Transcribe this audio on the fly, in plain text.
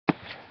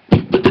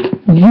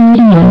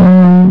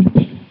video.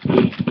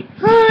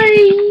 Hi.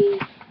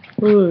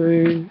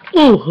 Hi.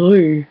 Oh,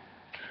 hi.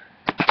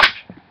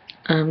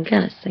 I'm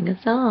gonna sing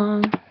a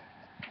song.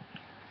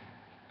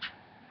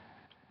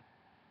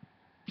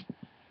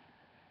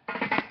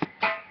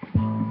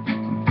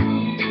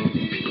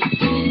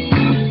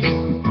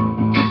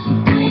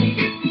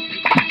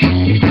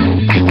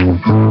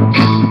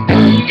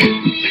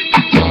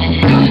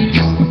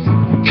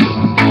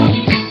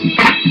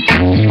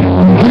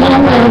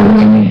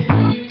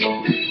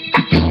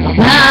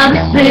 Now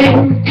to sing,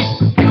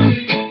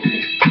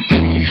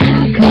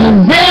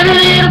 'cause every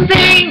little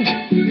thing's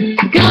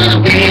gonna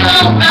be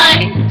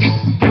alright.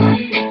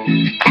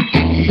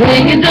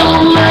 Singing,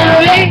 don't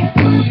worry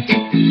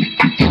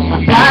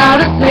about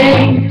a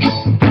thing,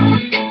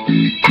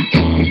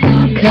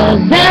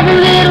 'cause every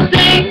little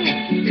thing's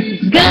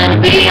gonna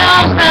be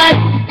alright.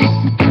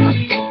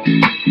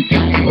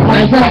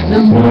 Rise up in the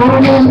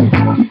morning,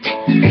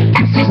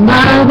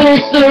 smile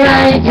with the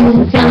rising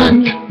sun.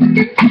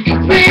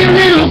 Three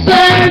little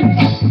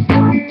birds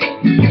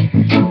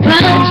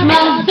punch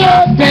my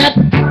doorstep,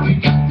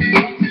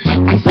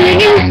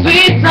 singing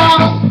sweet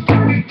songs,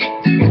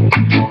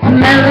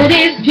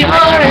 melodies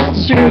pure and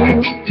true.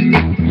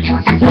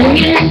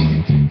 Singing,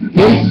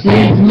 this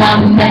is my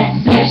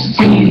message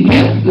to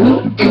you.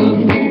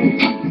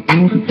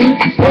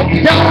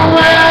 Don't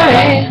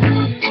worry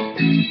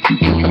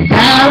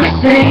about a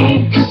thing,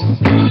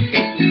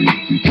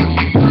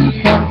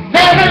 'cause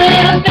every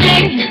little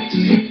thing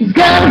is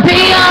gonna be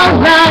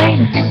alright.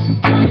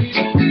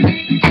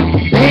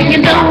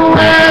 Singing, don't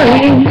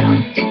worry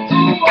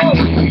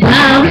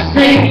about a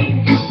thing,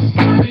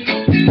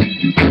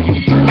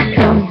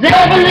 'cause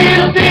every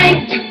little thing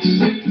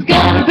is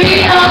gonna be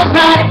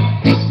alright.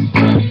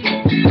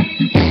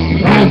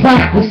 Rise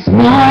up this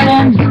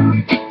morning,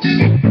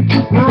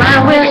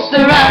 right with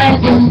the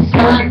rising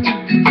sun.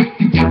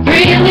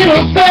 Three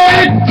little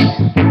birds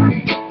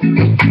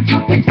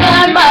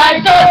beside my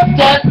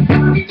doorstep,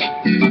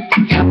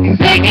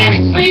 singing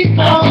sweet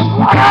songs,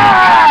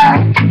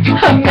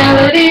 a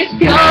melody's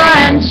pure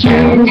and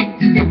true.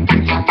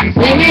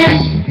 Singing,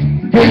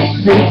 this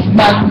is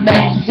my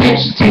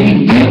message to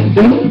you.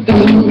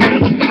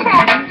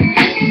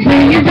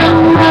 Singing,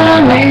 don't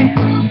worry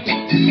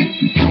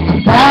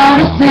about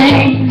a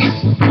thing,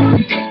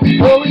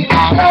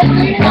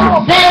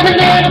 'cause every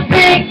little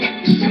thing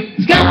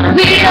is gonna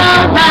be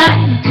alright.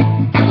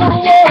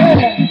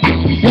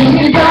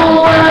 Singing, don't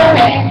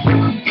worry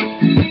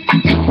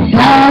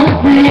about a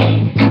thing,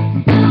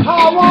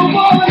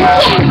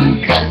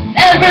 'cause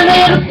every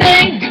little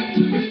thing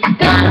is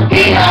gonna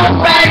be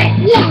alright.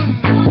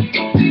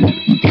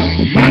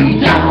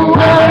 Don't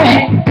worry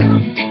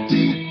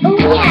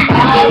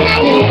about a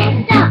thing,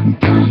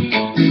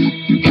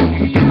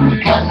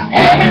 'cause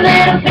every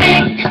little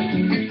thing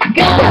is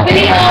gonna be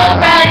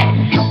alright.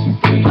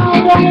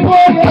 Don't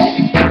worry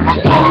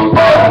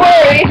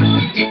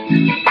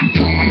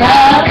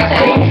about a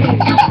thing,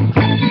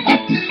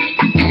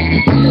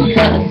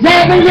 'cause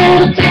every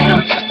little thing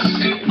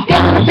is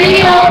gonna be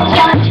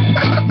alright.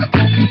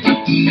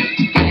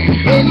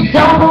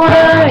 Don't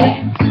worry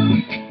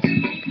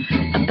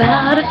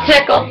about a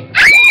tickle.